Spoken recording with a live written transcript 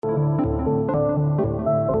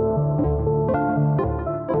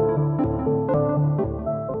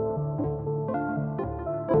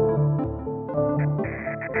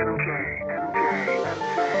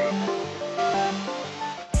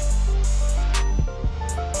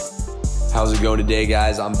How's it going today,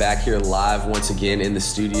 guys? I'm back here live once again in the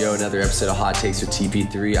studio. Another episode of Hot Takes with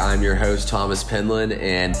TP3. I'm your host, Thomas Penland,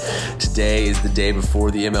 and today is the day before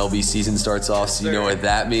the MLB season starts off, so you know what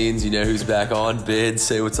that means. You know who's back on. Bid,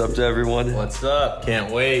 say what's up to everyone. What's up?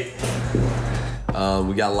 Can't wait.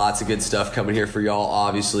 We got lots of good stuff coming here for y'all.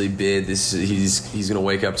 Obviously, Bid, he's gonna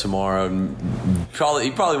wake up tomorrow and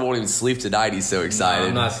he probably won't even sleep tonight. He's so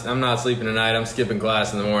excited. No, I'm not sleeping tonight. I'm skipping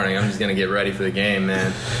class in the morning. I'm just gonna get ready for the game,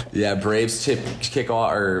 man. Yeah, Braves kick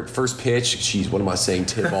off or first pitch. Jeez, what am I saying?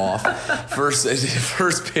 Tip off.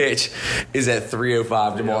 First pitch is at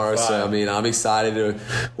 3:05 tomorrow. So I mean, I'm excited to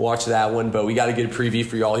watch that one. But we got a good preview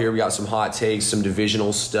for y'all here. We got some hot takes, some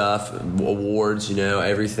divisional stuff, awards,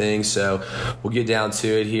 everything. So we'll get down to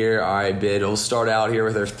it here. All right, Bid, we'll start out here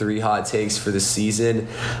with our 3 hot takes for the season.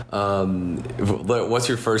 What's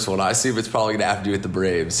your first one? I assume it's probably going to have to do with the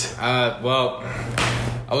Braves. Well,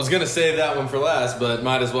 I was going to save that one for last, but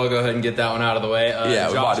might as well go ahead and get that one out of the way.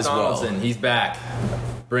 Josh Donaldson, he's back.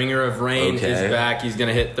 Bringer of rain is back. He's going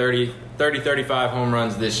to hit 35 home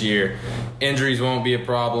runs this year. Injuries won't be a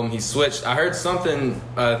problem. He switched. I heard something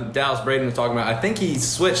Dallas Braden was talking about. I think he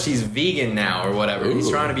switched. He's vegan now or whatever. Ooh. He's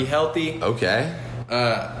trying to be healthy. Okay.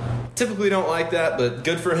 Typically don't like that, but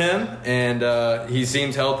good for him. And he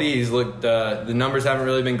seems healthy. He's looked. The numbers haven't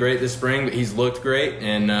really been great this spring, but he's looked great.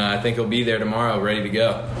 And I think he'll be there tomorrow, ready to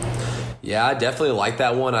go. Yeah, I definitely like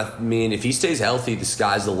that one. I mean, if he stays healthy, the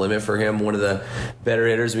sky's the limit for him. One of the better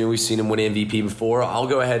hitters. I mean, we've seen him win MVP before. I'll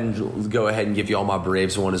go ahead and give you all my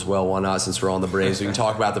Braves one as well. Why not? Since we're on the Braves, we can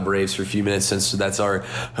talk about the Braves for a few minutes since that's our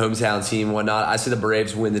hometown team and whatnot. I say the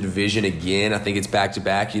Braves win the division again. I think it's back to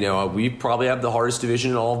back. We probably have the hardest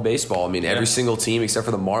division in all of baseball. I mean, every single team except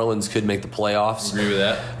for the Marlins could make the playoffs. Agree with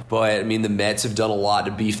that. But, I mean, the Mets have done a lot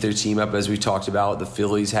to beef their team up, as we've talked about. The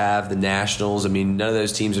Phillies have, the Nationals. I mean, none of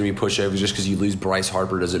those teams are going to be pushovers. Just because you lose Bryce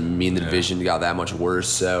Harper doesn't mean the division got that much worse.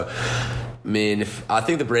 So, I mean, I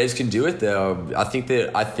think the Braves can do it, though. I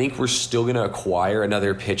think we're still going to acquire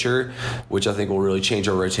another pitcher, which I think will really change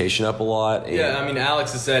our rotation up a lot. And I mean,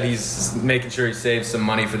 Alex has said he's making sure he saves some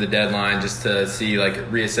money for the deadline just to see,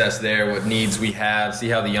 reassess there what needs we have, see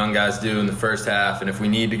how the young guys do in the first half, and if we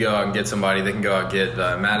need to go out and get somebody, they can go out and get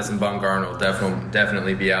Madison Bumgarner will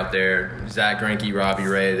definitely be out there. Zach Greinke, Robbie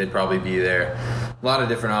Ray, they'd probably be there. A lot of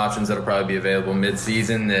different options that'll probably be available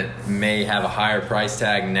mid-season that may have a higher price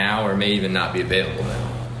tag now or may even not be available now.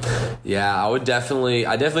 Yeah, I definitely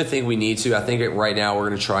think we need to. I think right now we're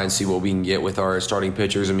going to try and see what we can get with our starting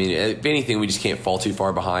pitchers. I mean, if anything, we just can't fall too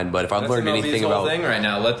far behind. But if I've learned anything about thing right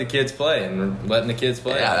now, let the kids play and letting the kids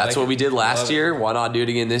play. Yeah, that's what we did last year. Why not do it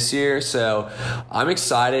again this year? So I'm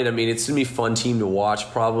excited. I mean, it's going to be a fun team to watch.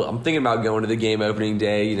 Probably, I'm thinking about going to the game opening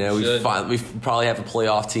day. We probably have a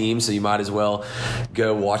playoff team, so you might as well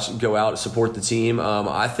go out, support the team.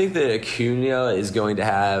 I think that Acuna is going to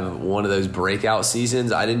have one of those breakout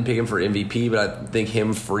seasons. I didn't pick him for MVP, but I think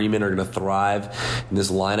him, Freeman are going to thrive in this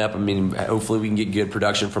lineup. I mean, hopefully we can get good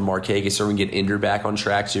production from Markakis, or we can get Ender back on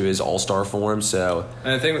track to his all-star form. So,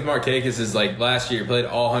 and the thing with Markakis is, last year he played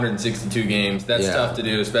all 162 games. That's tough to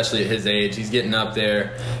do, especially at his age. He's getting up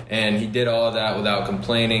there, and he did all of that without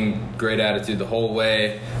complaining. Great attitude the whole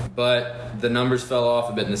way, but the numbers fell off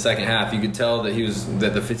a bit in the second half. You could tell that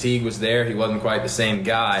that the fatigue was there. He wasn't quite the same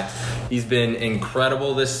guy. He's been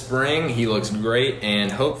incredible this spring. He looks great,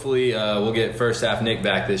 and hopefully we'll get first half Nick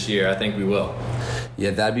back this year. I think we will.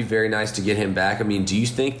 Yeah, that'd be very nice to get him back. I mean, do you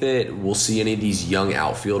think that we'll see any of these young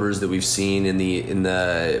outfielders that we've seen in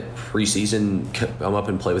the preseason come up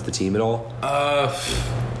and play with the team at all?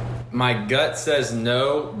 My gut says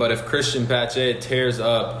no, but if Christian Pache tears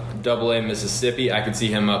up AA Mississippi, I could see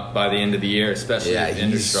him up by the end of the year, especially if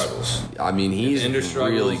Ender struggles. I mean, he's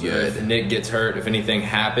really good. If Nick gets hurt, if anything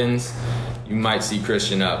happens, you might see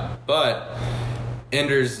Christian up. But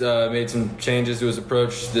Ender's made some changes to his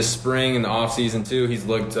approach this spring in the offseason, too. He's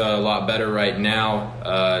looked a lot better right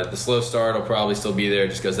now. The slow start will probably still be there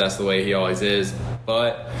just because that's the way he always is.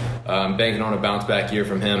 But I'm banking on a bounce-back year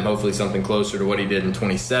from him, hopefully something closer to what he did in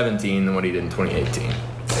 2017 than what he did in 2018.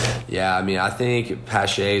 Yeah, I mean, I think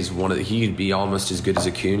Pache is he could be almost as good as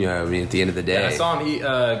Acuna. I mean, at the end of the day. Yeah, I saw him,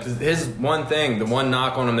 because his one thing, the one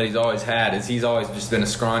knock on him that he's always had is he's always just been a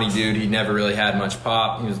scrawny dude. He never really had much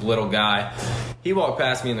pop. He was a little guy. He walked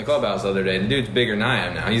past me in the clubhouse the other day, and the dude's bigger than I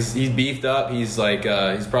am now. He's beefed up. He's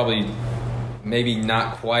he's probably maybe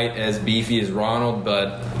not quite as beefy as Ronald,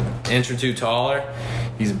 but an inch or two taller.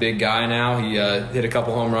 He's a big guy now. He hit a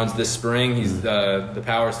couple home runs this spring. The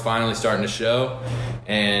power's finally starting to show.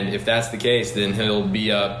 And if that's the case, then he'll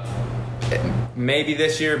be up maybe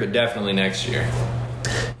this year, but definitely next year.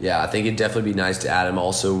 Yeah, I think it'd definitely be nice to add him.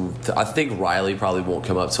 Also, I think Riley probably won't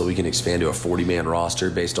come up till we can expand to a 40-man roster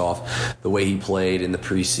based off the way he played in the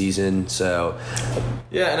preseason. So,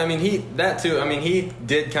 yeah, and I mean he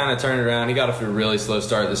did kind of turn it around. He got off to a really slow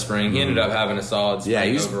start this spring. He ended up having a solid spring. Yeah,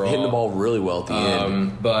 he was overall. hitting the ball really well at the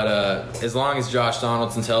end. But as long as Josh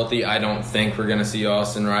Donaldson's healthy, I don't think we're going to see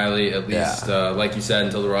Austin Riley, at least, like you said,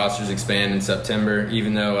 until the rosters expand in September,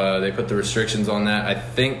 even though they put the restrictions on that. I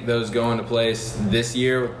think those go into place this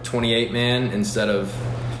year, 28-man, instead of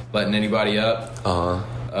letting anybody up.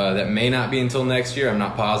 That may not be until next year. I'm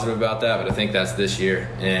not positive about that, but I think that's this year.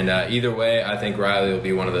 And either way, I think Riley will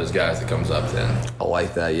be one of those guys that comes up then. I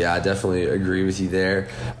like that. Yeah, I definitely agree with you there.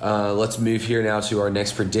 Let's move here now to our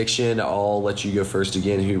next prediction. I'll let you go first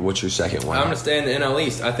again. What's your second one? I'm going to stay in the NL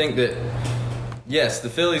East. I think that, yes, the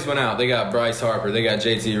Phillies went out. They got Bryce Harper. They got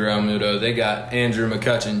JT Realmuto. They got Andrew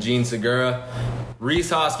McCutchen, Gene Segura. Rhys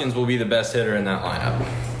Hoskins will be the best hitter in that lineup.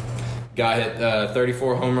 Guy hit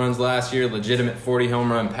 34 home runs last year, legitimate 40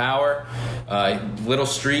 home run power. Little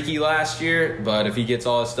streaky last year, but if he gets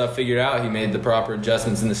all his stuff figured out, he made the proper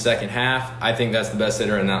adjustments in the second half. I think that's the best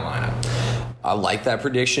hitter in that lineup. I like that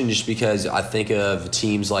prediction just because I think of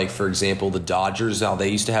teams like, for example, the Dodgers, how they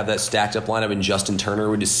used to have that stacked up lineup, and Justin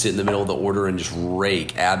Turner would just sit in the middle of the order and just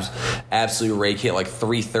rake, absolutely rake, hit like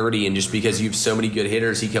 330. And just because you have so many good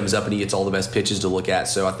hitters, he comes up and he gets all the best pitches to look at.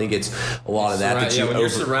 So I think it's a lot of that. When you're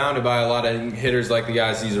surrounded by a lot of hitters like the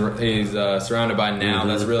guys he's surrounded by now,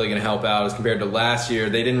 that's really going to help out as compared to last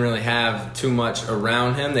year. They didn't really have too much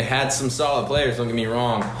around him. They had some solid players, don't get me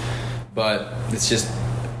wrong, but it's just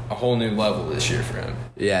a whole new level this year for him.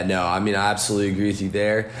 Yeah, no, I mean, I absolutely agree with you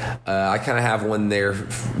there. I kind of have one there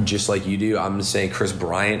just like you do. I'm saying Chris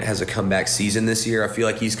Bryant has a comeback season this year. I feel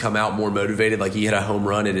like he's come out more motivated. Like he hit a home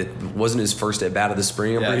run, and it wasn't his first at bat of the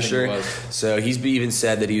spring, I'm pretty sure. So he's even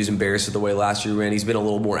said that he was embarrassed with the way last year went. He's been a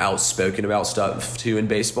little more outspoken about stuff, too, in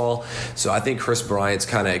baseball. So I think Chris Bryant's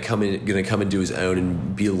kind of going to come into his own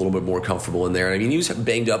and be a little bit more comfortable in there. I mean, he was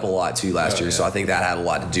banged up a lot, too, last year. So I think that had a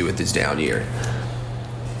lot to do with his down year.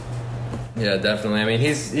 Yeah, definitely. I mean,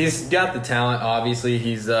 he's got the talent.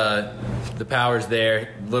 Obviously, the power's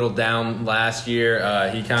there. Little down last year.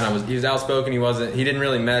 He was outspoken. He didn't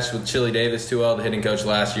really mesh with Chili Davis too well, the hitting coach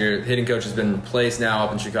last year. The hitting coach has been replaced now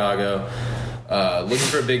up in Chicago. Looking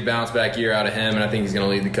for a big bounce back year out of him, and I think he's going to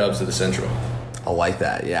lead the Cubs to the Central. I like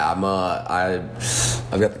that. Yeah,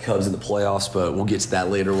 I've got the Cubs in the playoffs, but we'll get to that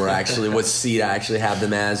later. What seed I actually have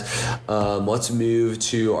them as. Let's move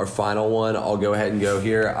to our final one. I'll go ahead and go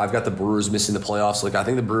here. I've got the Brewers missing the playoffs. Look, I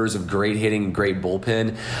think the Brewers have great hitting, great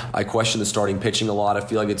bullpen. I question the starting pitching a lot. I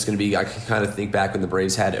feel like it's going to be. I kind of think back when the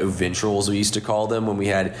Braves had O'Ventrals, we used to call them, when we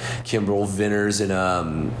had Kimbrel, Vinters,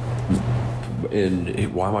 and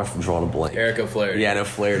why am I drawing a blank? Eric O'Flaherty. Yeah,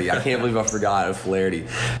 O'Flaherty. I can't believe I forgot O'Flaherty.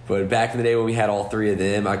 But back in the day when we had all three of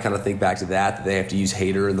them, I kind of think back to that they have to use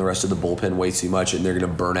Hader and the rest of the bullpen way too much, and they're going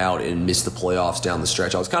to burn out and miss the playoffs down the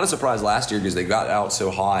stretch. I was kind of surprised last year because they got out so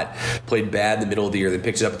hot, played bad in the middle of the year, then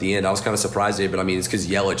picked it up at the end. I was kind of surprised there, but I mean, it's because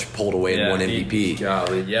Yelich pulled away and won MVP.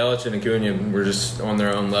 Yelich and Acuna were just on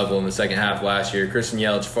their own level in the second half last year. Christian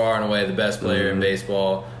Yelich, far and away the best player in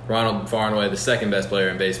baseball. Ronald, far and away the second best player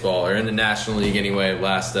in baseball, or in the National League anyway,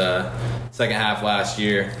 second half last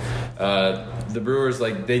year. The Brewers,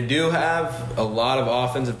 they do have a lot of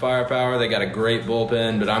offensive firepower. They got a great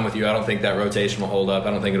bullpen, but I'm with you. I don't think that rotation will hold up.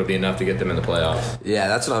 I don't think it'll be enough to get them in the playoffs. Yeah,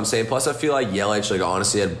 that's what I'm saying. Plus, I feel like Yelich,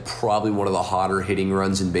 honestly, had probably one of the hotter hitting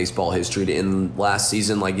runs in baseball history to end last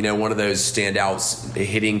season. One of those standout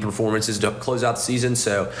hitting performances to close out the season.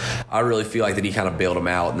 So I really feel like that he kind of bailed him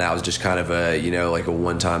out, and that was just kind of a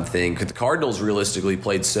one-time thing. Because the Cardinals realistically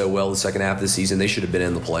played so well the second half of the season, they should have been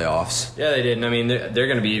in the playoffs. Yeah, they did. And I mean, they're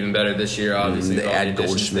going to be even better this year, obviously. They add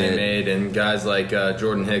Goldschmidt. They made, and guys like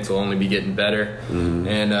Jordan Hicks will only be getting better.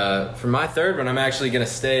 And for my third one, I'm actually going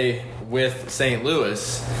to stay with St.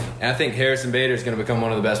 Louis. And I think Harrison Bader is going to become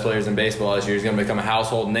one of the best players in baseball this year. He's going to become a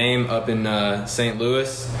household name up in St.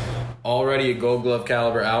 Louis. Already a Gold Glove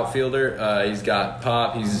caliber outfielder. He's got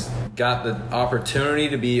pop. He's got the opportunity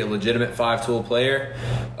to be a legitimate five-tool player.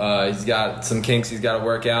 He's got some kinks he's got to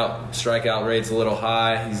work out. Strikeout rate's a little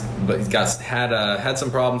high. He's had some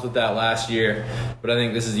problems with that last year. But I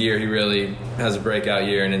think this is the year he really has a breakout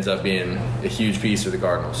year and ends up being a huge piece for the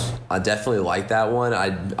Cardinals. I definitely like that one.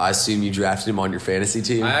 I assume you drafted him on your fantasy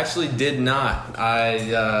team. I actually did not.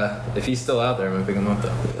 If he's still out there, I'm gonna pick him up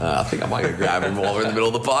though. I think I might go grab him while we're in the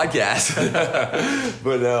middle of the podcast.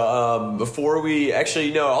 But before we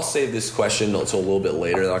I'll save this question until a little bit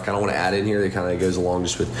later. I kind of want to add in here that kind of goes along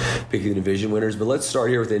just with picking the division winners. But let's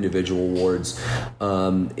start here with individual awards.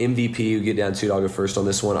 MVP, we get down to it. I'll go first on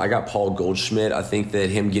this one. I got Paul Goldschmidt. I think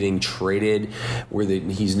that him getting traded,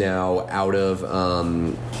 he's now out of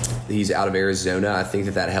Arizona. I think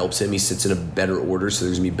that helps him. He sits in a better order, so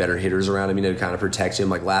there's going to be better hitters around him, to kind of protect him.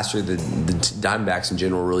 Like last year, the Diamondbacks in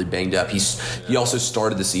general were really banged up. He also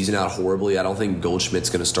started the season out horribly. I don't think Goldschmidt's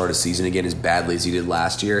going to start a season again as badly as he did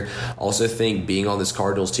last year. Also think being on this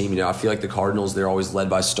Cardinals team, I feel like the Cardinals, they're always led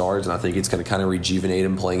by stars, and I think it's going to kind of rejuvenate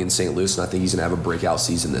him playing in St. Louis, and I think he's going to have a breakout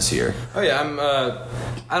season this year. Oh, yeah.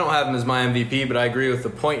 I don't have him as my MVP, but I agree with the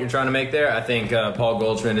point you're trying to make there. I think Paul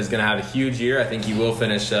Goldschmidt is going to have a huge year. I think he will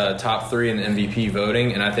finish top 3 in the MVP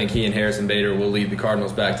voting, and I think he and Harrison Bader will lead the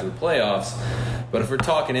Cardinals back to the playoffs. But if we're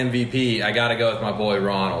talking MVP, I got to go with my boy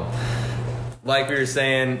Ronald. Like we were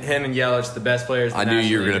saying, him and Yelich, the best players. I knew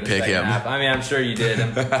you were going to pick him. Half. I mean, I'm sure you did.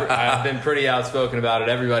 I've been pretty outspoken about it.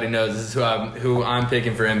 Everybody knows this is who I'm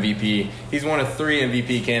picking for MVP. He's one of 3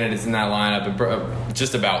 MVP candidates in that lineup, and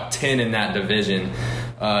just about 10 in that division.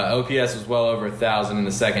 OPS was well over 1,000 in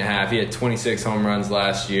the second half. He had 26 home runs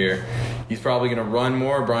last year. He's probably going to run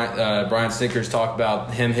more. Brian Snickers talked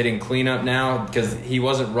about him hitting cleanup now because he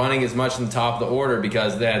wasn't running as much in the top of the order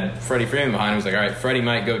because they had Freddie Freeman behind him. He was like, all right, Freddie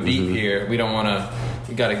might go deep here. We don't want to.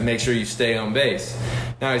 You got to make sure you stay on base.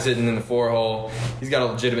 Now he's hitting in the 4-hole. He's got a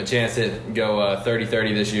legitimate chance to go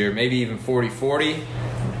 30-30 this year, maybe even 40-40.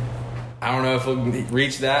 I don't know if he'll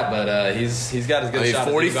reach that, but he's got as good a shot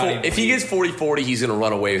as anybody. If he gets 40-40, he's going to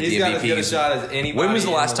run away with the MVP. He's got as good a shot as anybody. When was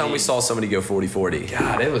the last time we saw somebody go 40-40?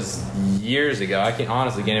 God, it was years ago. I can't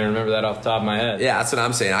even remember that off the top of my head. Yeah, that's what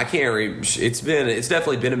I'm saying. I can't. It's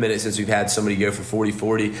definitely been a minute since we've had somebody go for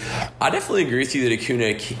 40-40. I definitely agree with you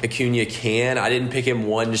that Acuna can. I didn't pick him,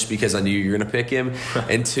 1, just because I knew you were going to pick him,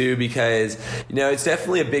 and 2, because it's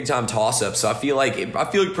definitely a big time toss up. So I feel like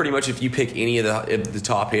pretty much if you pick any of the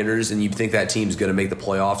top hitters and you think that team's going to make the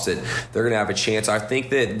playoffs, that they're going to have a chance. I think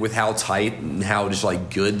that with how tight and how just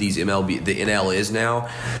like good the NL is now,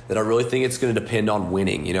 that I really think it's going to depend on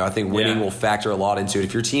winning. I think winning will factor a lot into it.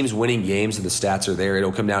 If your team's winning games and the stats are there,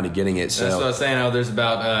 it'll come down to getting it. So that's what I was saying. There's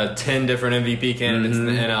about 10 different MVP candidates in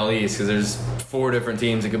the NL East because there's 4 different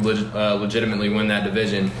teams that could legitimately win that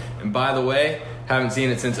division. And by the way, haven't seen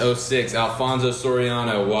it since 2006. Alfonso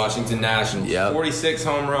Soriano, Washington Nationals. Yep. 46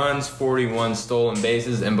 home runs, 41 stolen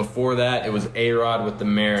bases, and before that, it was A-Rod with the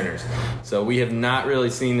Mariners. So we have not really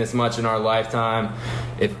seen this much in our lifetime.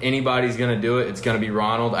 If anybody's going to do it, it's going to be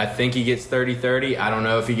Ronald. I think he gets 30-30. I don't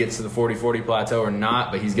know if he gets to the 40-40 plateau or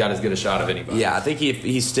not, but he's got as good a shot of anybody. Yeah, I think if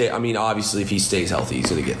he obviously if he stays healthy, he's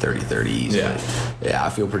going to get 30-30 easily. Yeah, I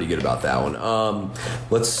feel pretty good about that one.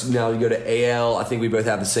 Let's now go to AL. I think we both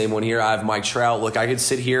have the same one here. I have Mike Trout. Look, I could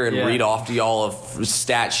sit here and read off to y'all a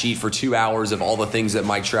stat sheet for 2 hours of all the things that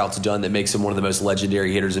Mike Trout's done that makes him one of the most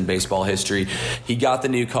legendary hitters in baseball history. He got the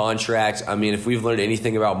new contract. I mean, if we've learned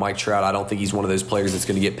anything about Mike Trout, I don't think he's one of those players that's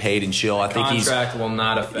going to get paid and chill. I think contract will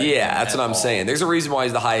not affect him. Yeah, that's what I'm saying. There's a reason why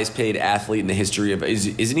he's the highest paid athlete in the history of.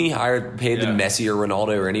 Isn't he higher paid than Messi or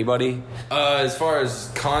Ronaldo or anybody? As far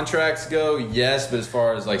as contracts go, yes, but as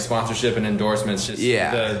far as like sponsorship and endorsements, just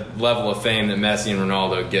the level of fame that Messi and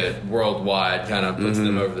Ronaldo get worldwide kind of puts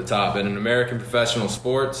them over the top. And in American professional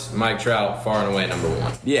sports, Mike Trout far and away number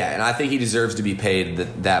 1. Yeah, and I think he deserves to be paid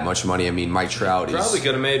that much money. I mean, Mike Trout probably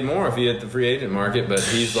could have made more if he hit the free agent market, but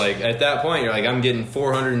he's like, at that point, you're like, I'm getting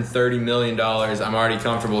 $430 million. I'm already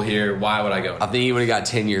comfortable here. Why would I go? I think he would have got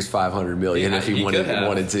 10 years, $500 million if he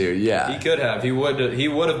wanted to. Yeah, he could have. He would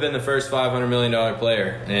have been the first $500 million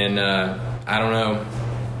player, and I don't know.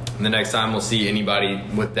 The next time we'll see anybody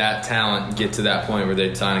with that talent get to that point where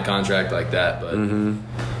they'd sign a contract like that, but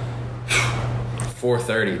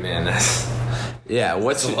 430, man, that's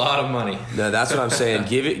a lot of money. No, that's what I'm saying.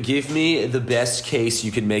 Give me the best case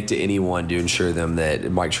you can make to anyone to ensure them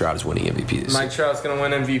that Mike Trout is winning MVP this Mike Trout's going to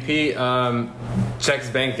win MVP. Check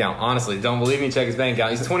his bank account. Honestly, don't believe me, check his bank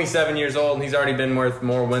account. He's 27 years old, and he's already been worth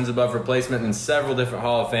more wins above replacement than several different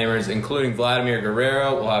Hall of Famers, including Vladimir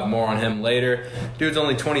Guerrero. We'll have more on him later. Dude's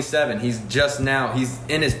only 27. He's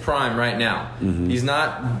in his prime right now. He's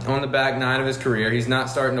not on the back 9 of his career. He's not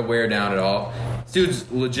starting to wear down at all.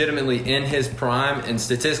 Dude's legitimately in his prime, and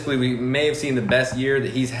statistically, we may have seen the best year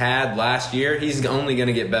that he's had last year. He's only going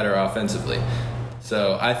to get better offensively.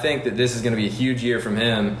 So I think that this is going to be a huge year from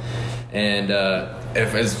him. And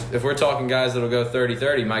if we're talking guys that'll go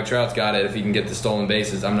 30-30, Mike Trout's got it if he can get the stolen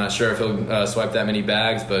bases. I'm not sure if he'll swipe that many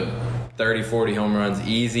bags, but 30-40 home runs,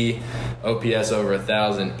 easy. OPS over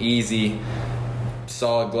 1,000, easy.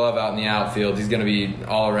 Solid glove out in the outfield. He's going to be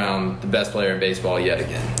all around the best player in baseball yet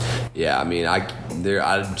again. Yeah, I mean, I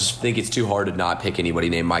just think it's too hard to not pick anybody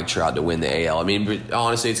named Mike Trout to win the AL. I mean,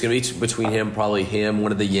 honestly, it's going to be between probably him,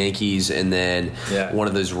 one of the Yankees, and then one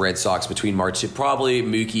of those Red Sox between probably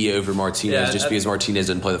Mookie over Martinez, because Martinez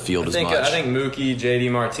doesn't play the field as much. I think Mookie, JD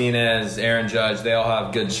Martinez, Aaron Judge, they all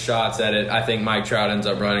have good shots at it. I think Mike Trout ends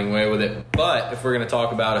up running away with it. But if we're going to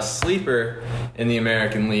talk about a sleeper in the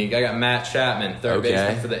American League, I got Matt Chapman, third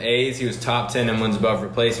baseman for the A's. He was top 10 in wins above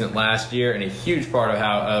replacement last year, and a huge part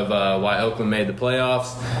of why Oakland made the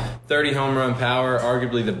playoffs. 30 home run power,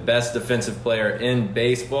 arguably the best defensive player in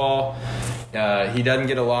baseball. He doesn't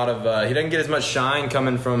get as much shine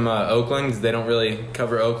coming from Oakland because they don't really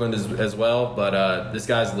cover Oakland as well. But this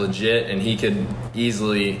guy's legit, and he's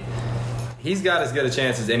got as good a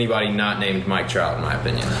chance as anybody not named Mike Trout, in my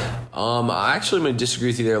opinion. I actually am going to disagree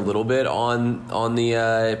with you there a little bit on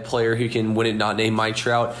the player who can win it not named Mike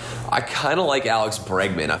Trout. I kind of like Alex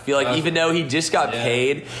Bregman. I feel like even though he just got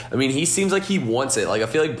paid, I mean, he seems like he wants it. Like, I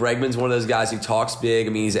feel like Bregman's one of those guys who talks big. I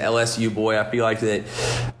mean, he's an LSU boy. I feel like that,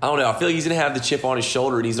 I don't know, I feel like he's going to have the chip on his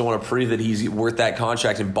shoulder and he's going to want to prove that he's worth that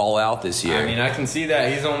contract and ball out this year. I mean, I can see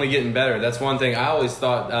that. He's only getting better. That's one thing. I always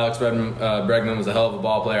thought Alex Bregman was a hell of a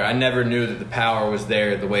ball player. I never knew that the power was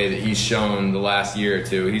there the way that he's shown the last year or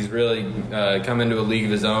two. He's really come into a league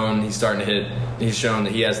of his own. He's starting to hit. He's shown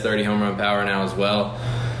that he has 30 home run power now as well,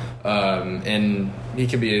 and he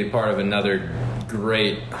could be a part of another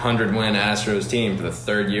great 100-win Astros team for the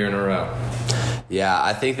third year in a row. Yeah,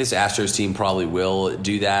 I think this Astros team probably will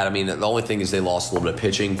do that. I mean, the only thing is they lost a little bit of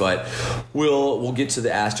pitching, but we'll get to the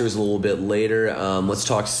Astros a little bit later. Let's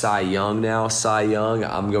talk Cy Young now. Cy Young,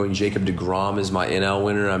 I'm going Jacob deGrom as my NL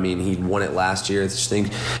winner. I mean, he won it last year. I just think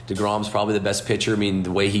deGrom's probably the best pitcher. I mean,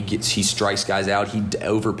 the way he strikes guys out, he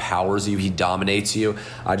overpowers you, he dominates you.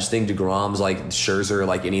 I just think deGrom's like Scherzer,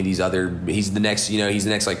 like any of these other. He's the next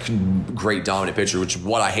like great dominant pitcher, which is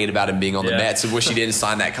what I hate about him being on the Mets. I wish he didn't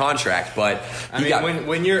sign that contract, but. I mean,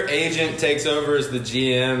 when your agent takes over as the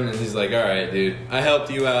GM and he's like, all right, dude, I helped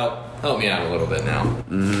you out. Help me out a little bit now.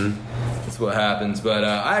 Mm-hmm. That's what happens. But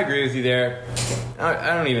I agree with you there.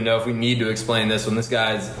 I don't even know if we need to explain this one.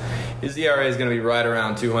 His ERA is going to be right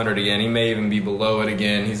around 200 again. He may even be below it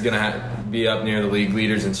again. He's going to be up near the league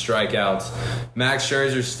leaders in strikeouts. Max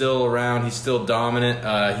Scherzer's still around. He's still dominant.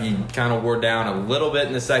 He kind of wore down a little bit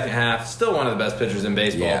in the second half. Still one of the best pitchers in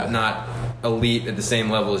baseball, but not elite at the same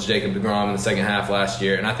level as Jacob deGrom in the second half last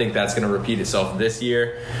year. And I think that's going to repeat itself this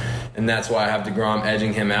year. And that's why I have deGrom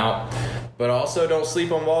edging him out. But also don't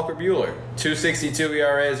sleep on Walker Buehler. 2.62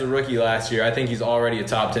 ERA as a rookie last year. I think he's already a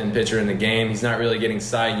top 10 pitcher in the game. He's not really getting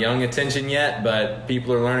Cy Young attention yet, but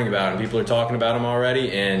people are learning about him. People are talking about him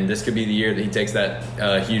already, and this could be the year that he takes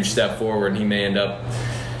that huge step forward, and he may end up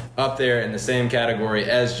there in the same category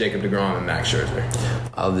as Jacob deGrom and Max Scherzer.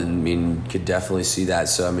 I mean, could definitely see that.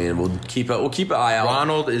 So I mean, we'll keep an eye out.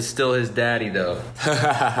 Ronald is still his daddy, though.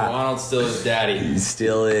 Ronald's still his daddy. He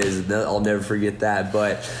still is. I'll never forget that.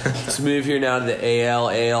 But let's move here now to the AL.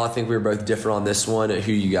 I think we were both different on this one.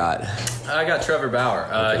 Who you got? I got Trevor Bauer.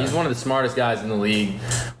 Okay. He's one of the smartest guys in the league.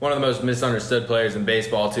 One of the most misunderstood players in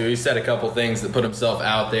baseball, too. He said a couple things that put himself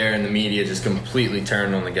out there, and the media just completely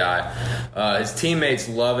turned on the guy. His teammates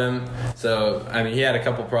love him. So, I mean, he had a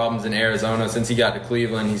couple problems in Arizona. Since he got to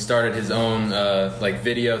Cleveland, he started his own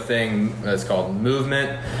video thing. It's called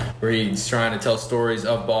Movement, where he's trying to tell stories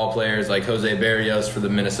of ball players like Jose Berrios for the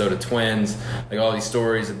Minnesota Twins. Like all these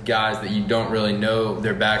stories of guys that you don't really know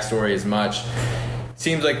their backstory as much.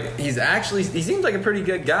 Seems like he seems like a pretty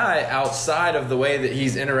good guy outside of the way that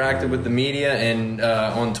he's interacted with the media and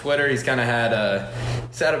on Twitter. He's kind of had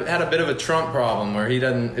a bit of a Trump problem where he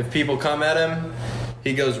doesn't, if people come at him,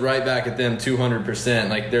 he goes right back at them 200%.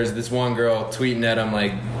 Like there's this one girl tweeting at him,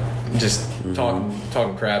 like just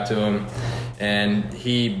talking crap to him, and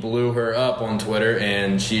he blew her up on Twitter,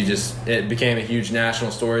 and it became a huge national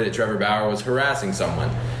story that Trevor Bauer was harassing someone.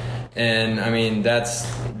 And I mean that's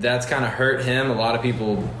kind of hurt him. A lot of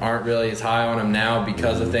people aren't really as high on him now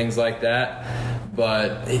because of things like that.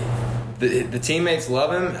 But the teammates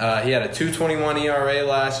love him. He had a 2.21 ERA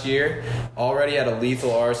last year. Already had a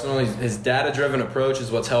lethal arsenal. His data-driven approach is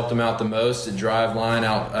what's helped him out the most. A drive line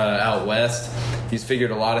out west. He's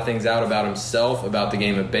figured a lot of things out about himself, about the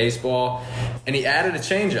game of baseball, and he added a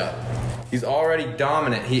changeup. He's already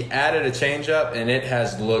dominant. He added a changeup, and it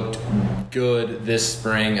has looked good this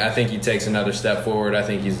spring. I think he takes another step forward. I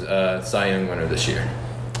think he's Cy Young winner this year.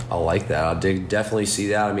 I like that. I definitely see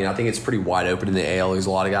that. I mean, I think it's pretty wide open in the AL. There's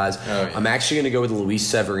a lot of guys. Oh, yeah. I'm actually going to go with Luis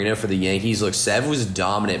Severino for the Yankees. Look, Sev was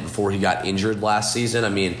dominant before he got injured last season. I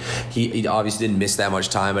mean, he obviously didn't miss that much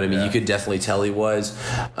time, but I mean, you could definitely tell he was.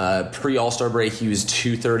 Pre-All-Star break, he was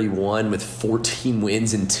 231 with 14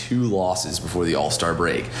 wins and 2 losses before the All-Star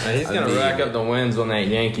break. And he's going to rack up the wins on that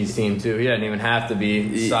Yankees team, too. He doesn't even have to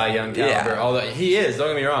be Cy Young caliber. Although he is, don't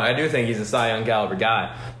get me wrong. I do think he's a Cy Young caliber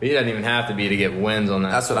guy. But he doesn't even have to be to get wins on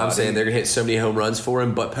that. That's what I'm saying. They're going to hit so many home runs for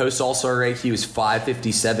him. But post All-Star break, he was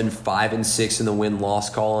 557, 5-6 in the win-loss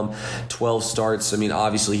column, 12 starts. I mean,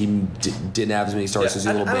 obviously he didn't have as many starts as he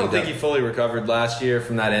I don't think he fully recovered last year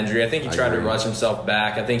from that injury. I think he tried to rush himself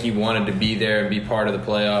back. I think he wanted to be there and be part of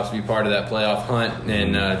the playoffs, be part of that playoff hunt,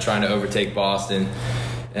 and trying to overtake Boston.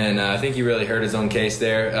 And I think he really hurt his own case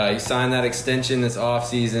there. He signed that extension this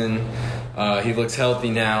offseason. He looks healthy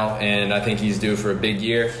now, and I think he's due for a big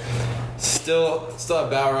year. Still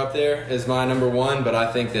have Bauer up there as my number 1, but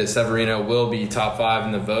I think that Severino will be top 5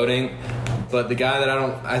 in the voting. But the guy that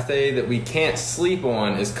I say that we can't sleep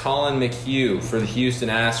on is Colin McHugh for the Houston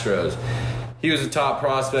Astros. He was a top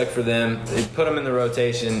prospect for them. They put him in the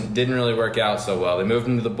rotation. Didn't really work out so well. They moved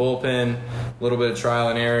him to the bullpen. A little bit of trial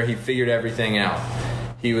and error. He figured everything out.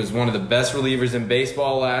 He was one of the best relievers in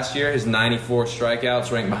baseball last year. His 94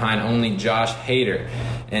 strikeouts ranked behind only Josh Hader.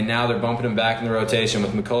 And now they're bumping him back in the rotation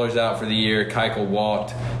with McCullers out for the year. Keuchel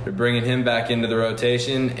walked. They're bringing him back into the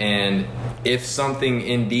rotation. And if something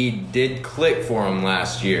indeed did click for him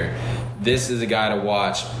last year, this is a guy to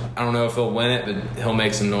watch. I don't know if he'll win it, but he'll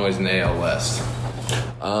make some noise in the AL West.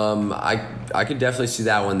 I could definitely see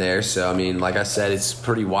that one there. So, I mean, like I said, it's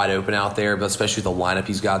pretty wide open out there, but especially with the lineup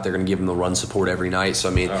he's got, they're going to give him the run support every night. So,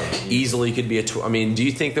 I mean, easily could be I mean, do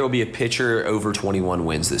you think there will be a pitcher over 21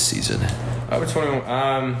 wins this season? Over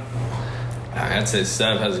 21? I'd say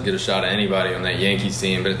Sev has as good a shot at anybody on that Yankees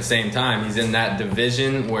team, but at the same time, he's in that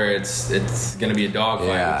division where it's going to be a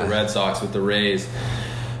dogfight with the Red Sox, with the Rays.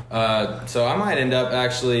 So I might end up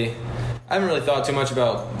actually, I haven't really thought too much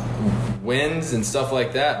about wins and stuff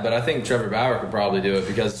like that, but I think Trevor Bauer could probably do it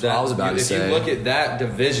because if you look at that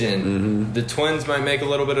division, the Twins might make a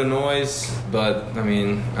little bit of noise, but I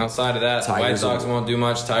mean, outside of that, the White Sox won't do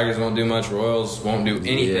much, Tigers won't do much, Royals won't do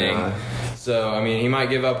anything. Yeah. So, I mean, he might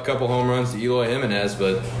give up a couple home runs to Eloy Jimenez,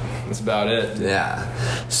 but that's about it. Yeah.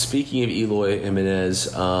 Speaking of Eloy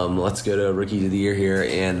Jimenez, let's go to Rookie of the Year here,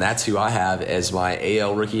 and that's who I have as my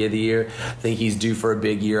AL Rookie of the Year. I think he's due for a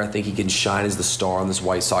big year. I think he can shine as the star on this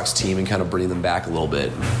White Sox team and kind of bring them back a little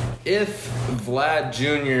bit. If Vlad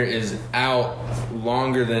Jr. is out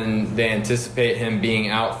longer than they anticipate him being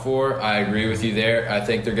out for, I agree with you there. I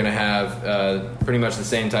think they're going to have pretty much the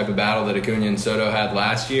same type of battle that Acuna and Soto had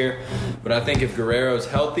last year. But I think if Guerrero's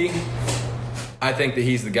healthy, I think that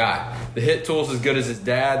he's the guy. The hit tool's as good as his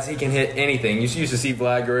dad's. He can hit anything. You used to see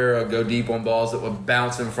Vlad Guerrero go deep on balls that would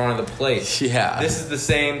bounce in front of the plate. Yeah. This is the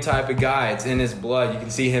same type of guy. It's in his blood. You can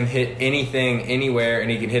see him hit anything, anywhere, and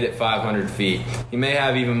he can hit it 500 feet. He may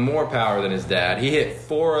have even more power than his dad. He hit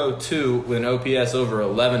 402 with an OPS over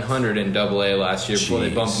 1,100 in AA last year before they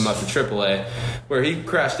bumped him up to AAA, where he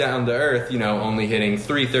crashed down to earth, only hitting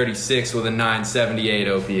 336 with a 978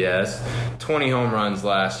 OPS, 20 home runs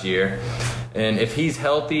last year. And if he's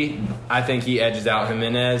healthy, I think he edges out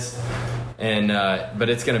Jimenez. But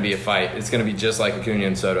it's going to be a fight. It's going to be just like Acuna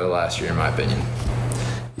and Soto last year, in my opinion.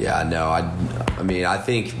 Yeah, no, I mean, I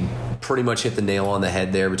think pretty much hit the nail on the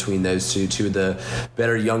head there between those two of the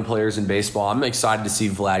better young players in baseball. I'm excited to see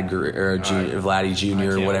Vladdy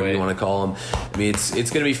Jr. or whatever you want to call him. I mean, it's going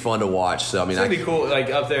to be fun to watch. So I mean, it's going to be cool. Like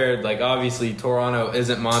up there, like obviously Toronto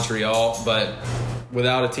isn't Montreal, but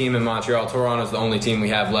without a team in Montreal, Toronto's the only team we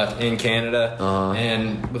have left in Canada.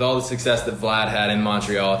 And with all the success that Vlad had in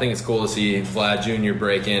Montreal, I think it's cool to see Vlad Jr.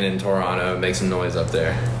 break in Toronto and make some noise up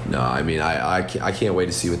there. No, I mean, I can't wait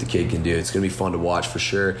to see what the kid can do. It's going to be fun to watch for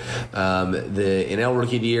sure. The NL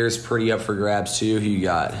Rookie of the Year is pretty up for grabs too. Who you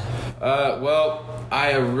got? Well,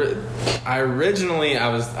 I originally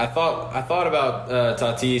thought about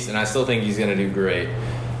Tatis, and I still think he's going to do great.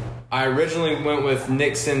 I originally went with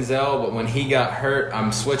Nick Senzel, but when he got hurt,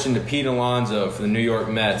 I'm switching to Pete Alonso for the New York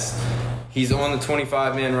Mets. He's on the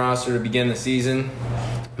 25-man roster to begin the season.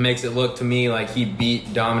 Makes it look to me like he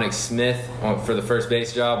beat Dominic Smith for the first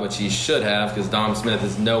base job, which he should have, because Dom Smith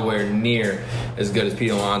is nowhere near as good as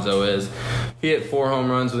Pete Alonso is. He hit 4 home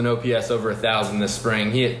runs with an OPS over 1,000 this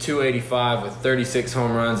spring. He hit 285 with 36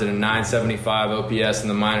 home runs and a 975 OPS in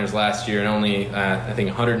the minors last year in only, I think,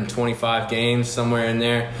 125 games, somewhere in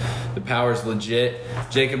there. The power's legit.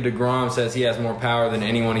 Jacob deGrom says he has more power than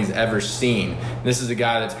anyone he's ever seen. This is a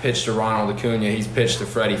guy that's pitched to Ronald Acuna. He's pitched to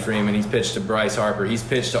Freddie Freeman. He's pitched to Bryce Harper. He's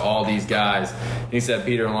pitched pitch to all these guys. And he said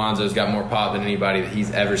Peter Alonso's got more pop than anybody that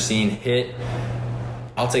he's ever seen hit.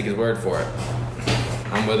 I'll take his word for it.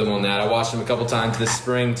 I'm with him on that. I watched him a couple times this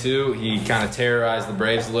spring, too. He kind of terrorized the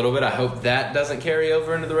Braves a little bit. I hope that doesn't carry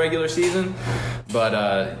over into the regular season.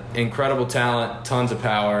 But incredible talent, tons of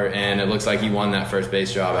power, and it looks like he won that first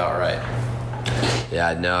base job outright.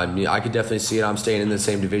 Yeah, no, I mean, I could definitely see it. I'm staying in the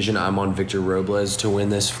same division. I'm on Victor Robles to win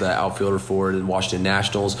this for the outfielder for the Washington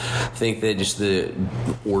Nationals. I think that just the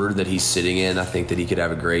order that he's sitting in, I think that he could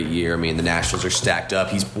have a great year. I mean, the Nationals are stacked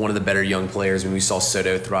up.'s one of the better young players. I mean, we saw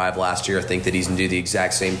Soto thrive last year. I think that he's going to do the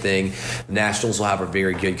exact same thing. The Nationals will have a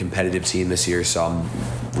very good competitive team this year, so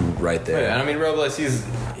I'm right there. Yeah, I mean, Robles,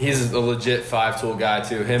 he's a legit five-tool guy,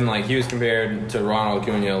 too. Him, like, he was compared to Ronald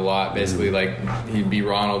Acuna a lot. Basically, like, he'd be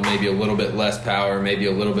Ronald, maybe a little bit less power, maybe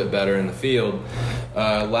a little bit better in the field.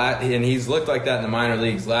 And he's looked like that in the minor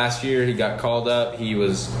leagues. Last year, he got called up. He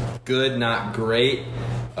was good, not great.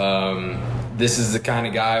 This is the kind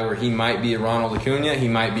of guy where he might be a Ronald Acuna, he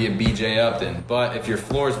might be a B.J. Upton. But if your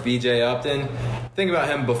floor is B.J. Upton, think about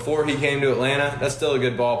him before he came to Atlanta. That's still a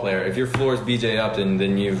good ball player. If your floor is B.J. Upton,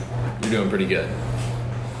 then you're doing pretty good.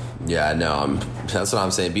 Yeah, no, that's what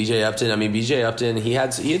I'm saying. B.J. Upton. I mean, B.J. Upton. He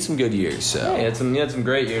had some good years. So yeah, he had some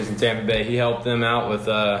great years in Tampa Bay. He helped them out with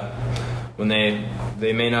when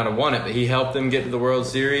they may not have won it, but he helped them get to the World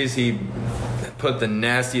Series. He put the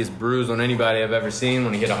nastiest bruise on anybody I've ever seen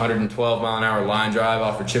when he hit a 112-mile-an-hour line drive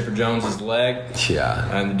off of Chipper Jones's leg.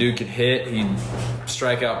 Yeah, and the dude could hit. He'd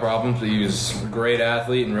strikeout problems, but he was a great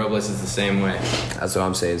athlete, and Robles is the same way. That's what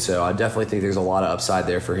I'm saying. So I definitely think there's a lot of upside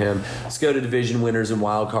there for him. Let's go to division winners and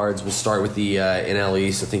wild cards. We'll start with the NL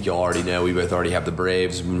East. I think you all already know. We both already have the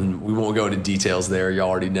Braves. We won't go into details there. You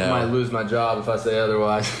already know. I might lose my job if I say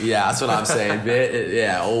otherwise. Yeah, that's what I'm saying.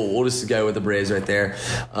 Yeah, we'll just go with the Braves right there.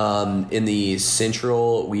 In the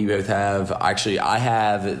Central, we both have. Actually, I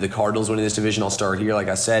have the Cardinals winning this division. I'll start here. Like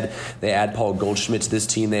I said, they add Paul Goldschmidt to this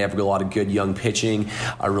team. They have a lot of good young pitching.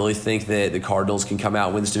 I really think that the Cardinals can come out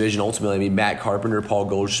and win this division. Ultimately, I mean, Matt Carpenter, Paul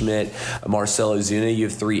Goldschmidt, Marcell Ozuna. You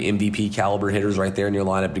have 3 MVP caliber hitters right there in your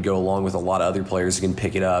lineup to go along with a lot of other players who can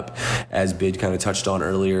pick it up. As Bid kind of touched on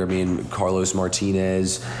earlier, I mean, Carlos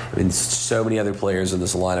Martinez. I mean, so many other players in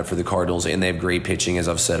this lineup for the Cardinals, and they have great pitching, as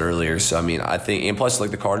I've said earlier. So, I mean, I think, and plus,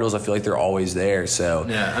 like the Cardinals, I feel like they're always there. So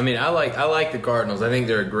yeah, I mean, I like the Cardinals. I think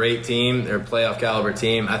they're a great team. They're a playoff caliber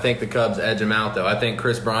team. I think the Cubs edge them out, though. I think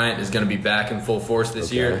Chris Bryant is going to be back in full force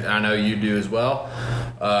this year. I know you do as well.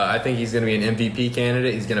 I think he's going to be an MVP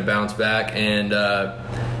candidate. He's going to bounce back, and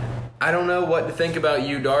I don't know what to think about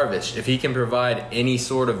Yu Darvish. If he can provide any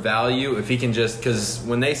sort of value, if he can just, because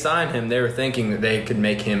when they signed him, they were thinking that they could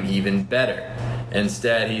make him even better.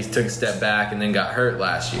 Instead, he took a step back and then got hurt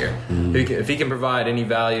last year. If he can provide any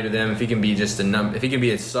value to them, if he can be just if he can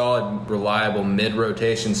be a solid, reliable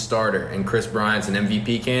mid-rotation starter, and Chris Bryant's an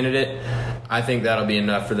MVP candidate, I think that'll be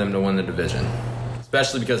enough for them to win the division.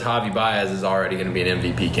 Especially because Javi Baez is already going to be an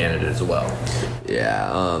MVP candidate as well.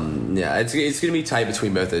 Yeah, it's going to be tight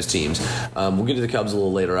between both those teams. We'll get to the Cubs a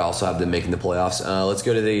little later. I also have them making the playoffs. Let's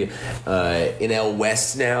go to the NL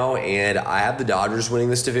West now, and I have the Dodgers winning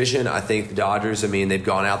this division. I think the Dodgers, I mean, they've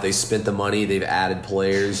gone out, they spent the money, they've added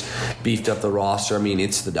players, beefed up the roster. I mean,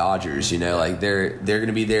 it's the Dodgers, you know, like they're going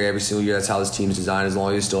to be there every single year. That's how this team's designed. As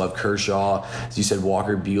long as they still have Kershaw, as you said,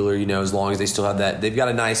 Walker Buehler, you know, as long as they still have that, they've got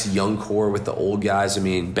a nice young core with the old guys. I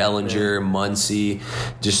mean, Bellinger, Muncy,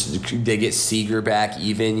 just they get Seager back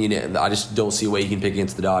even. You know, I just don't see a way you can pick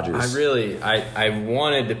against the Dodgers. I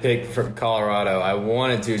wanted to pick from Colorado. I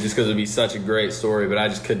wanted to just because it would be such a great story, but I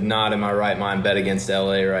just could not in my right mind bet against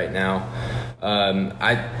LA right now.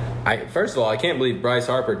 First of all, I can't believe Bryce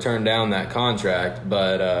Harper turned down that contract,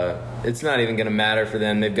 but it's not even going to matter for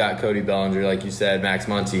them. They've got Cody Bellinger, like you said, Max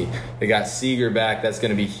Muncy. They got Seager back. That's going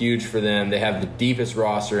to be huge for them. They have the deepest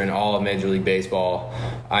roster in all of Major League Baseball,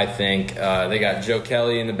 I think. They got Joe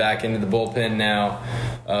Kelly in the back end of the bullpen now.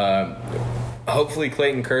 Hopefully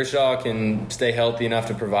Clayton Kershaw can stay healthy enough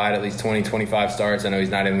to provide at least 20, 25 starts. I know he's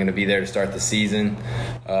not even going to be there to start the season.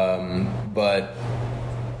 But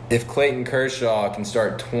if Clayton Kershaw can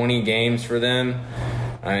start 20 games for them,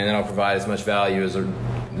 I mean, that'll provide as much value as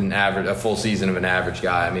a full season of an average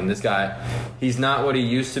guy. I mean, this guy, he's not what he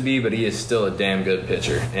used to be, but he is still a damn good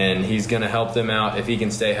pitcher, and he's going to help them out if he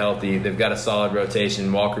can stay healthy. They've got a solid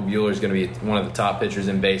rotation. Walker Buehler is going to be one of the top pitchers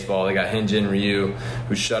in baseball. They got Hyun-Jin Ryu,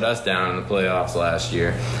 who shut us down in the playoffs last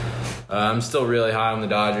year. I'm still really high on the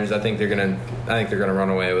Dodgers. I think they're gonna run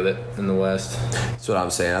away with it in the West. That's what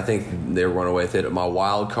I'm saying. I think they run away with it. My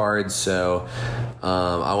wild card, so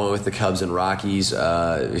I went with the Cubs and Rockies.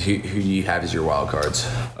 Who do you have as your wild cards?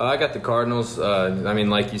 I got the Cardinals.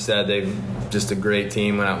 Like you said, they've just a great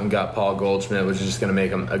team. Went out and got Paul Goldschmidt, which is just going to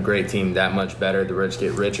make them a great team that much better. The rich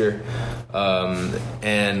get richer.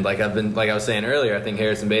 And like I was saying earlier, I think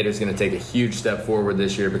Harrison Bader is going to take a huge step forward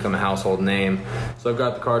this year, become a household name. So I've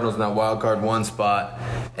got the Cardinals in that wild card 1 spot.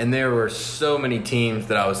 And there were so many teams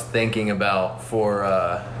that I was thinking about for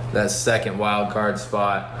that second wild card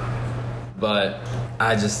spot. But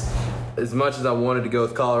as much as I wanted to go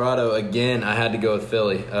with Colorado, again, I had to go with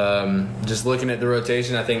Philly. Just looking at the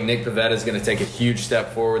rotation, I think Nick Pivetta is going to take a huge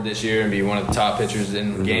step forward this year and be one of the top pitchers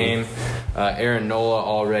in the game. Aaron Nola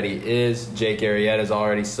already is. Jake Arrieta is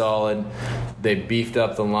already solid. They beefed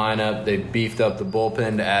up the lineup. They beefed up the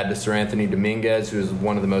bullpen to add to Sir Anthony Dominguez, who is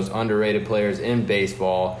one of the most underrated players in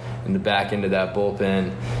baseball, in the back end of that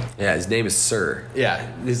bullpen. Yeah, his name is Sir. Yeah,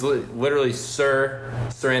 he's literally Sir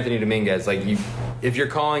Anthony Dominguez. Like, if you're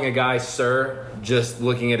calling a guy Sir, just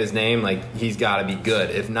looking at his name, like, he's got to be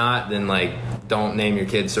good. If not, then, like, don't name your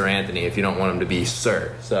kid Sir Anthony if you don't want him to be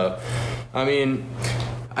Sir. So, I mean,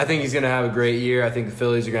 I think he's going to have a great year. I think the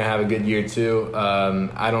Phillies are going to have a good year, too.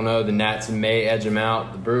 I don't know. The Nats may edge him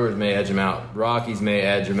out. The Brewers may edge him out. Rockies may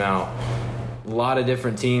edge him out. A lot of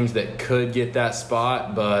different teams that could get that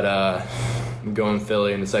spot, but I'm going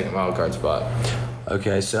Philly in the second wild card spot.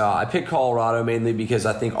 Okay, so I picked Colorado mainly because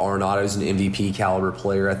I think Arenado is an MVP caliber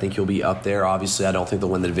player. I think he'll be up there. Obviously, I don't think they'll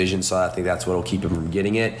win the division, so I think that's what will keep him from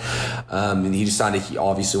getting it. And he just signed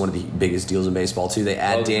obviously one of the biggest deals in baseball, too. They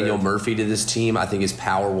add Daniel Murphy to this team. I think his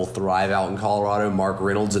power will thrive out in Colorado. Mark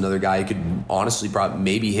Reynolds, another guy who could honestly probably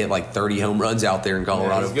maybe hit like 30 home runs out there in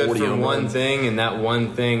Colorado. Yeah, he's good 40 for one thing, and that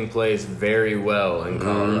one thing plays very well in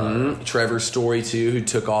Colorado. Trevor Story, too, who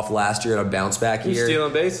took off last year at a bounce-back year. He was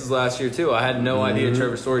stealing bases last year, too. I had no idea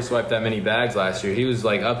Trevor Story swiped that many bags last year. He was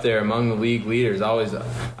like up there among the league leaders.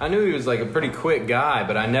 I knew he was like a pretty quick guy,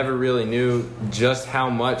 but I never really knew just how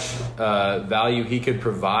much value he could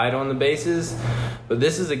provide on the bases. But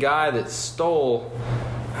this is a guy that stole,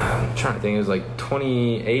 I'm trying to think, it was like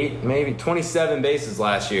 28, maybe 27 bases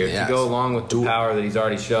last year to go along with the power that he's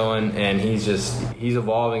already showing, and he's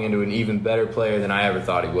evolving into an even better player than I ever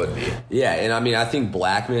thought he would be. Yeah, and I mean, I think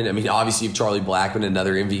Blackmon, obviously you have Charlie Blackmon,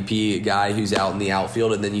 another MVP guy who's out in the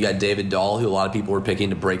outfield, and then you got David Dahl, who a lot of people were picking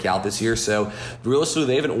to break out this year. So realistically,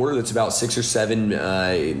 they have an order that's about 6 or 7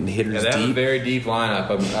 hitters deep. They have a very deep lineup.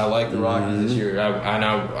 I like the Rockies this year.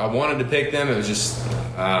 I wanted to pick them. It was just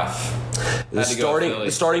the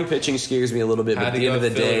starting pitching scares me a little bit, but at the end of the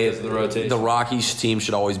day, the Rockies team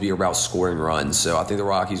should always be about scoring runs. So I think the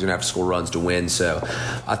Rockies are going to have to score runs to win. So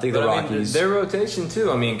I think the Rockies... their rotation,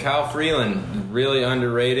 too. I mean, Kyle Freeland, really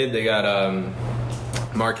underrated. They got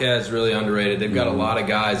Marquez, really underrated. They've got a lot of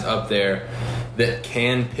guys up there that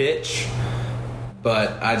can pitch,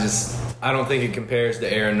 but I don't think it compares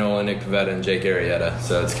to Aaron Nola, Nick Pivetta, and Jake Arrieta.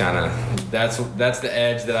 So it's kind of that's the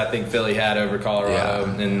edge that I think Philly had over Colorado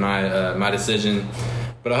in my decision.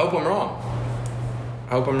 But I hope I'm wrong.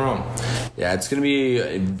 Yeah, it's going to be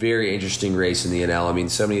a very interesting race in the NL. I mean,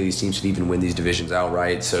 so many of these teams could even win these divisions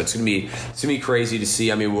outright. So it's going to be crazy to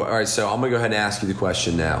see. I mean, all right. So I'm going to go ahead and ask you the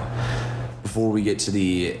question now. Before we get to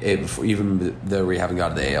even though we haven't got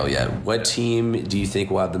to the AL yet, what team do you think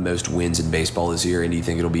will have the most wins in baseball this year, and do you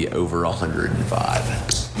think it'll be over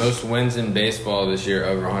 105? Most wins in baseball this year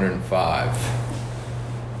over 105.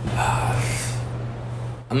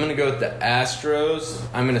 I'm going to go with the Astros.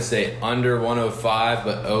 I'm going to say under 105,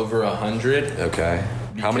 but over 100. Okay.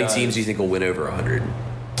 How many teams do you think will win over 100?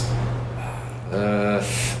 I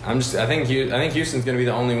think Houston's going to be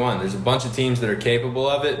the only one. There's a bunch of teams that are capable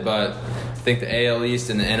of it, but I think the AL East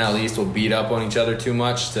and the NL East will beat up on each other too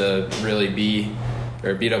much to really beat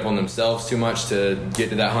up on themselves too much to get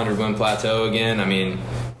to that 100-win plateau again. I mean,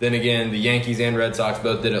 then again, the Yankees and Red Sox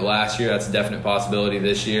both did it last year. That's a definite possibility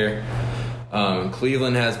this year.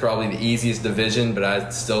 Cleveland has probably the easiest division, but I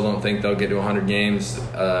still don't think they'll get to 100 games.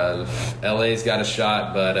 LA's got a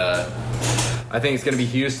shot, but I think it's going to be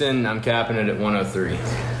Houston. I'm capping it at 103.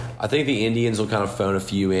 I think the Indians will kind of phone a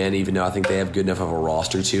few in, even though I think they have good enough of a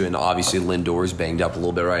roster too, and obviously Lindor's banged up a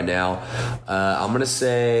little bit right now. I'm going to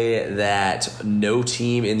say that no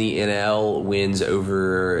team in the NL wins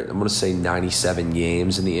over, I'm going to say 97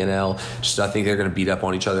 games in the NL. Just I think they're going to beat up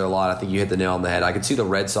on each other a lot. I think you hit the nail on the head. I could see the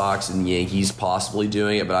Red Sox and Yankees possibly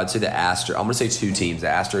doing it, but I'd say the Astros, I'm going to say 2 teams. The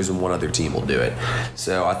Astros and one other team will do it.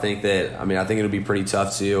 So I think it'll be pretty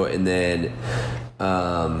tough too. And then,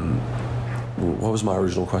 what was my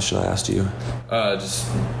original question I asked you? Just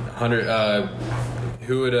 100.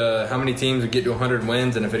 How many teams would get to 100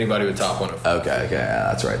 wins, and if anybody would top 105? Okay,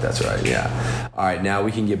 yeah, that's right. Yeah. All right, now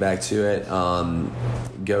we can get back to it.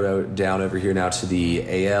 Down over here now to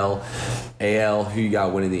the AL. Who you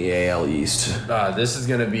got winning the AL East? This is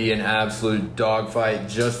going to be an absolute dogfight,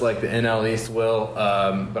 just like the NL East will.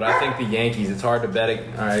 But I think the Yankees. It's hard to bet it.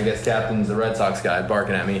 All right, I guess Captain's the Red Sox guy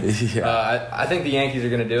barking at me. Yeah. I think the Yankees are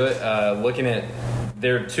going to do it. Looking at,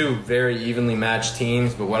 they're two very evenly matched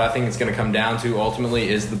teams, but what I think it's going to come down to ultimately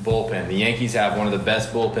is the bullpen. The Yankees have one of the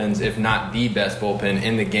best bullpens, if not the best bullpen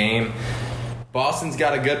in the game. Boston's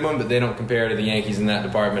got a good one, but they don't compare to the Yankees in that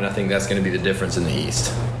department. I think that's going to be the difference in the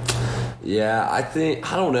East. Yeah,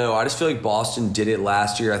 I don't know. I just feel like Boston did it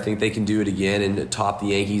last year. I think they can do it again and top the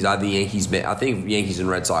Yankees. I think Yankees and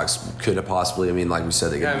Red Sox could have possibly. I mean, like we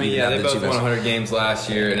said, they could. They both won 100 games last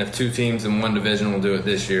year, and if two teams in one division will do it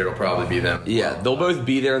this year, it'll probably be them. Yeah, they'll both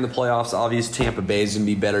be there in the playoffs. Obviously, Tampa Bay's gonna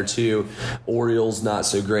be better too. Orioles not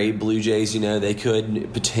so great. Blue Jays, they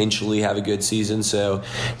could potentially have a good season. So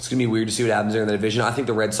it's gonna be weird to see what happens there in the division. I think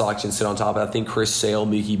the Red Sox can sit on top. I think Chris Sale,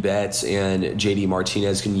 Mookie Betts, and JD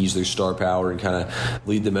Martinez can use their star power and kind of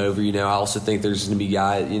lead them over. I also think there's going to be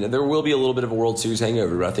guys, there will be a little bit of a World Series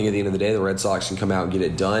hangover, but I think at the end of the day, the Red Sox can come out and get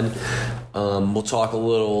it done. We'll talk a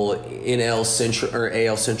little NL Central or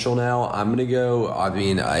AL Central now. I'm going to go,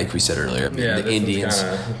 like we said earlier, the Indians.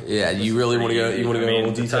 You really want to go? You want to go a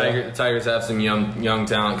little detail? The Tigers have some young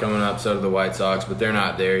talent coming up, so do the White Sox, but they're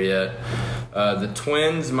not there yet. The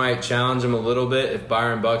Twins might challenge them a little bit if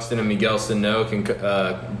Byron Buxton and Miguel Sano can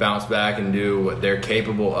bounce back and do what they're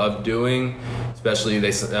capable of doing. Especially they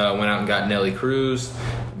went out and got Nelly Cruz.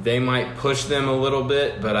 They might push them a little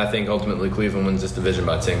bit, but I think ultimately Cleveland wins this division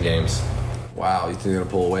by 10 games. Wow, you think they're going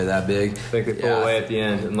to pull away that big? I think they pull away at the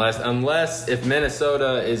end. Unless if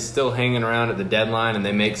Minnesota is still hanging around at the deadline and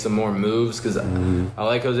they make some more moves, because I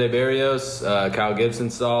like Jose Barrios, Kyle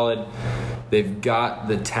Gibson's solid. They've got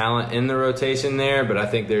the talent in the rotation there, but I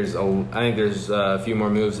think there's a few more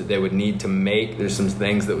moves that they would need to make. There's some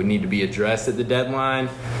things that would need to be addressed at the deadline.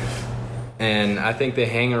 And I think they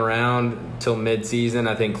hang around till mid-season.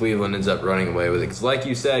 I think Cleveland ends up running away with it. Because like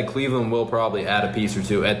you said, Cleveland will probably add a piece or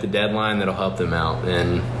two at the deadline that'll help them out.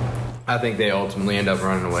 And I think they ultimately end up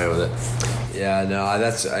running away with it. Yeah, no,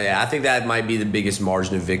 I think that might be the biggest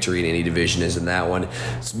margin of victory in any division is in that one.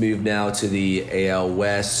 Let's move now to the AL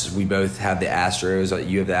West. We both have the Astros.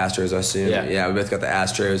 You have the Astros, I assume. Yeah, we both got the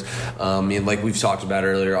Astros. Like we've talked about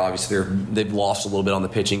earlier, obviously they've lost a little bit on the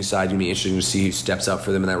pitching side. It's going to be interesting to see who steps up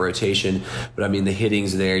for them in that rotation. But the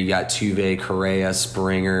hitting's there. You got Tuve, Correa,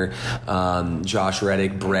 Springer, Josh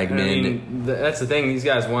Reddick, Bregman. That's the thing. These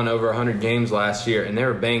guys won over 100 games last year, and they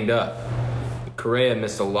were banged up. Correa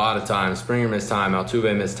missed a lot of time. Springer missed time.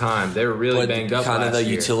 Altuve missed time. They were really banged up kind of the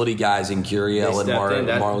utility guys in Gurriel and Marlon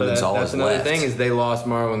Gonzalez That's another left. thing is they lost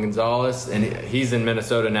Marlon Gonzalez, and he's in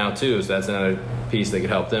Minnesota now too, so that's another piece that could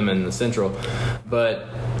help them in the Central. But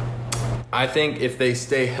I think if they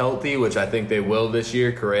stay healthy, which I think they will this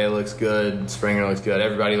year, Correa looks good, Springer looks good,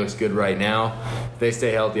 everybody looks good right now. If they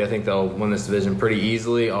stay healthy, I think they'll win this division pretty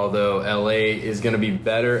easily, although LA is going to be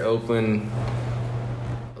better. Oakland,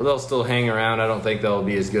 they'll still hang around. I don't think they'll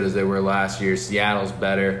be as good as they were last year. Seattle's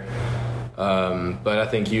better. But I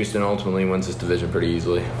think Houston ultimately wins this division pretty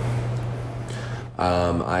easily.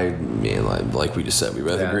 Like we just said, we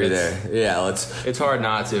both agree there. Yeah, it's hard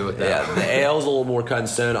not to with that. Yeah, the AL's a little more cut in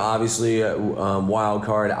stone. Obviously, wild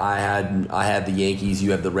card. I had the Yankees. You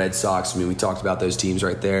have the Red Sox. We talked about those teams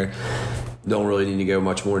right there. Don't really need to go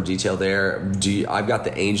much more in detail there. I've got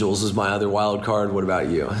the Angels as my other wild card. What about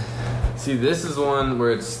you? See, this is one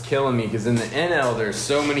where it's killing me because in the NL there's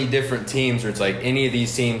so many different teams where it's like any of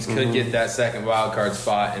these teams could get that second wild card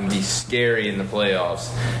spot and be scary in the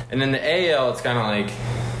playoffs. And in the AL, it's kind of like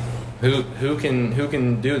who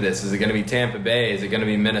can do this? Is it going to be Tampa Bay? Is it going to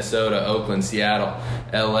be Minnesota, Oakland, Seattle,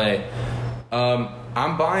 LA?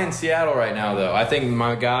 I'm buying Seattle right now, though. I think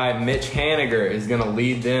my guy Mitch Haniger is going to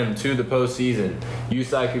lead them to the postseason.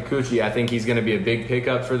 Yusei Kikuchi, I think he's going to be a big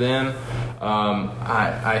pickup for them.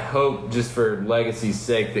 I hope, just for legacy's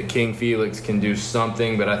sake, that King Felix can do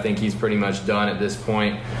something, but I think he's pretty much done at this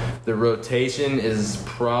point. The rotation is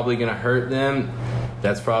probably going to hurt them.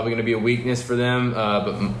 That's probably going to be a weakness for them.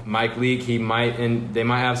 But Mike Leake, they might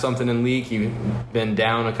have something in Leake. He's been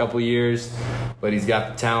down a couple years, but he's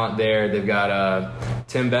got the talent there. They've got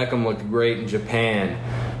Tim Beckham looked great in Japan.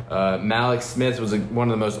 Malik Smith was one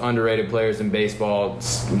of the most underrated players in baseball.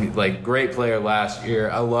 Like, great player last year.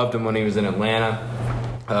 I loved him when he was in Atlanta.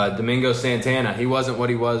 Domingo Santana, he wasn't what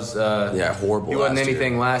he was. Horrible. He wasn't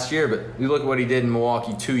anything last year, but you look at what he did in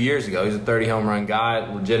Milwaukee 2 years ago. He's a 30 home run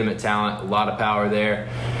guy, legitimate talent, a lot of power there.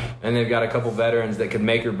 And they've got a couple veterans that could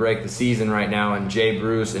make or break the season right now, and Jay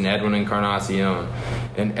Bruce and Edwin Encarnacion.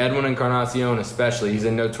 And Edwin Encarnacion especially, he's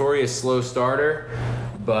a notorious slow starter,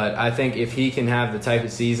 but I think if he can have the type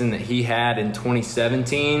of season that he had in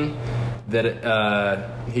 2017,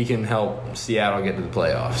 that he can help Seattle get to the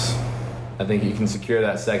playoffs. I think he can secure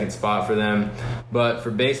that second spot for them. But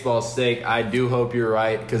for baseball's sake, I do hope you're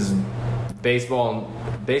right, because baseball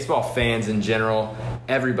fans in general,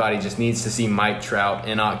 everybody just needs to see Mike Trout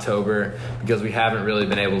in October, because we haven't really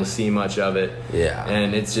been able to see much of it. Yeah.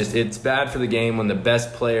 And it's bad for the game when the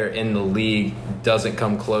best player in the league doesn't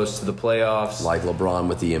come close to the playoffs. Like LeBron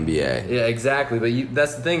with the NBA. Yeah, exactly. But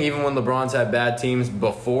that's the thing. Even when LeBron's had bad teams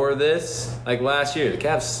before this, like last year, the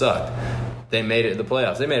Cavs sucked. They made it to the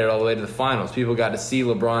playoffs. They made it all the way to the finals. People got to see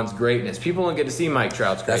LeBron's greatness. People don't get to see Mike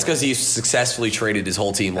Trout's greatness. That's because he successfully traded his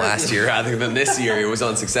whole team last year. Rather than this year, it was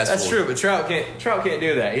unsuccessful. That's true, but Trout can't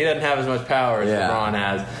do that. He doesn't have as much power as LeBron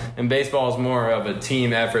has. And baseball is more of a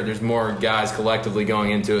team effort. There's more guys collectively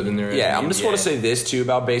going into it than there is. Yeah, in I the just NBA. want to say this too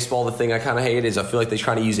about baseball. The thing I kind of hate is I feel like they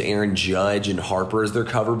try to use Aaron Judge and Harper as their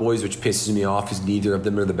cover boys, which pisses me off because neither of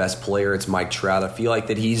them are the best player. It's Mike Trout. I feel like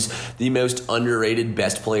that he's the most underrated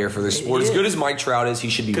best player for the sport. As good as Mike Trout is, he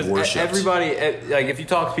should be worshipped. Everybody, like if you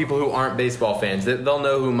talk to people who aren't baseball fans, they'll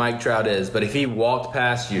know who Mike Trout is. But if he walked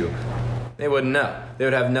past you, they wouldn't know. They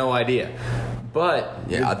would have no idea. But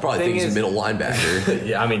yeah, I'd probably think he's a middle linebacker.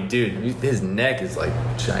 Yeah, I mean, dude, his neck is like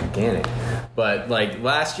gigantic. But like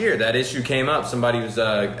last year, that issue came up. Somebody was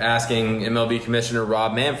asking MLB Commissioner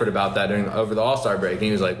Rob Manfred about that over the All-Star break, and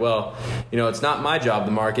he was like, "Well, it's not my job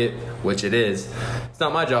to market, which it is. It's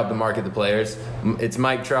not my job to market the players. It's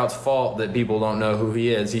Mike Trout's fault that people don't know who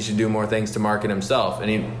he is. He should do more things to market himself.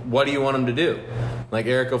 And what do you want him to do?" Like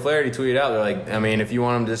Eric O'Flaherty tweeted out, they're like, I mean, if you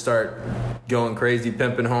want him to start going crazy,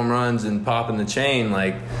 pimping home runs and popping the chain,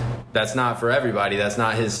 like, that's not for everybody. That's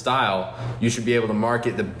not his style. You should be able to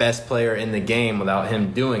market the best player in the game without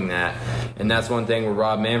him doing that. And that's one thing where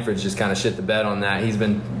Rob Manfred's just kind of shit the bed on that. He's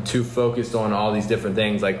been too focused on all these different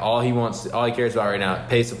things. Like all he cares about right now,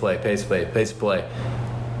 pace of play, pace of play, pace of play.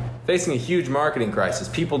 Facing a huge marketing crisis.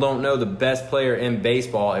 People don't know the best player in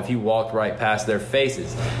baseball if he walked right past their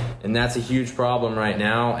faces. And that's a huge problem right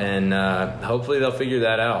now, and hopefully they'll figure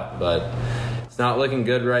that out. But it's not looking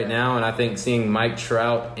good right now, and I think seeing Mike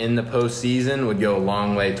Trout in the postseason would go a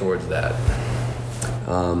long way towards that.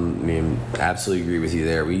 I mean, absolutely agree with you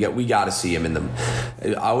there. We got to see him in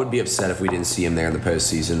the. I would be upset if we didn't see him there in the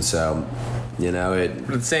postseason. So, But at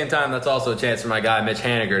the same time, that's also a chance for my guy Mitch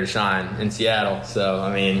Haniger to shine in Seattle. So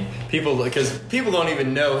I mean, because people don't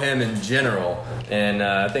even know him in general, and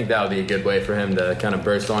I think that would be a good way for him to kind of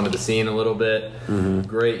burst onto the scene a little bit. Mm-hmm.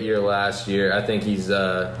 Great year last year. I think he's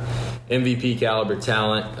MVP caliber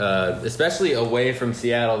talent, especially away from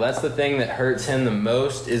Seattle. That's the thing that hurts him the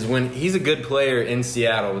most is when he's a good player in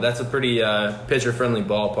Seattle. That's a pretty pitcher-friendly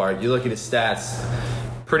ballpark. You look at his stats,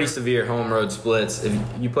 pretty severe home road splits. If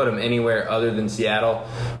you put him anywhere other than Seattle,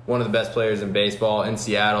 one of the best players in baseball. In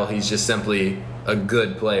Seattle, he's just simply a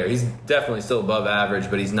good player. He's definitely still above average,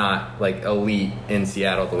 but he's not like elite in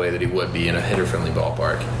Seattle the way that he would be in a hitter-friendly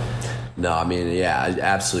ballpark. No, I mean, yeah, I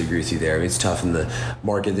absolutely agree with you there. I mean, it's tough in the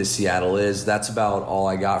market that Seattle is. That's about all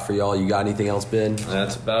I got for y'all. You got anything else, Ben?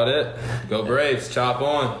 That's about it. Go Braves. Chop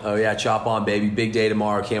on. Oh, yeah, chop on, baby. Big day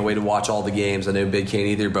tomorrow. Can't wait to watch all the games. I know Big can't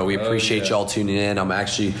either, but we appreciate y'all tuning in. I'm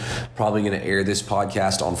actually probably going to air this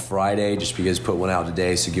podcast on Friday just because I put one out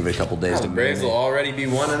today, so give it a couple days to The Braves will already be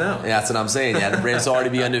 1-0. Yeah, that's what I'm saying. Yeah, the Braves will already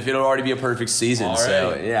be undefeated. It'll already be a perfect season. Already.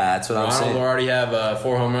 So, yeah, that's what I'm saying. Arnold will already have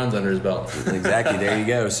 4 home runs under his belt. Exactly. There you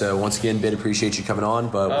go. So, once again, Ben, appreciate you coming on,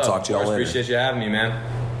 but we'll talk to y'all later. Appreciate you having me, man.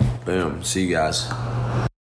 Boom. See you guys.